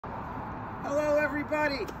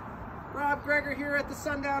everybody? Rob Greger here at the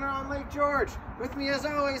Sundowner on Lake George. With me as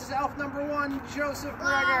always is elf number 1, Joseph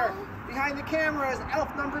Greger. Behind the camera is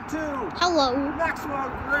elf number 2. Hello.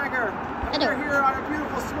 Maxwell Greger. And we're here on a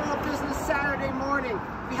beautiful small business Saturday morning.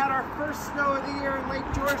 We had our first snow of the year in Lake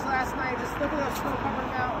George last night. Just look at those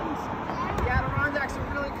snow-covered mountains. The Adirondacks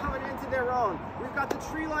are really coming into their own. We've got the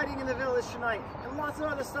tree lighting in the village tonight and lots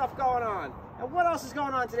of other stuff going on. And what else is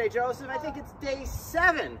going on today, Joseph? I think it's day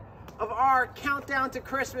 7 of our countdown to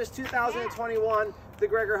Christmas 2021, the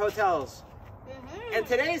Greger Hotels. And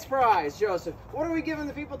today's prize, Joseph, what are we giving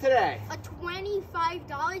the people today? A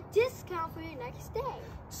 $25 discount for your next day.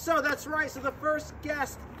 So that's right, so the first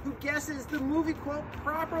guest who guesses the movie quote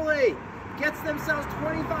properly gets themselves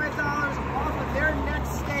 $25 off of their next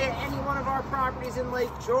stay at any one of our properties in Lake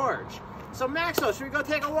George. So Maxwell, should we go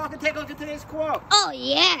take a walk and take a look at today's quote? Oh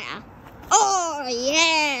yeah! Oh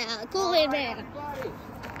yeah! Cool in there.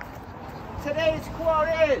 Today's quote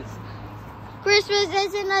is, Christmas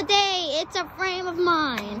isn't a day, it's a frame of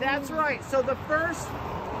mind. That's right. So the first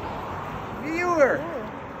viewer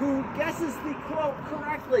who guesses the quote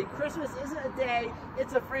correctly, Christmas isn't a day,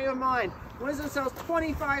 it's a frame of mind, wins themselves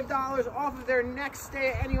 $25 off of their next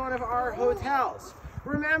stay at any one of our hotels.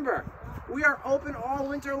 Remember, we are open all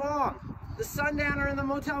winter long. The Sundowner and the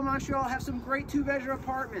Motel Montreal have some great 2-bedroom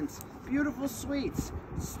apartments, beautiful suites,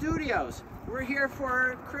 studios. We're here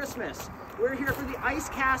for Christmas. We're here for the ice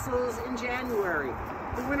castles in January,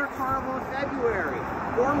 the Winter Carnival in February.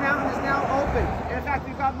 Gore Mountain is now open. And in fact,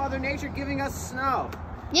 we've got Mother Nature giving us snow.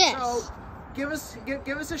 Yes. So give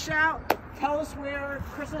us a shout. Tell us where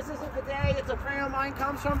Christmas isn't the day, it's a frame of mind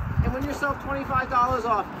comes from, and win yourself $25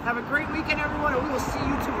 off. Have a great weekend, everyone, and we will see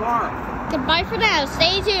you tomorrow. Goodbye for now.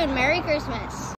 Stay tuned. Merry Christmas.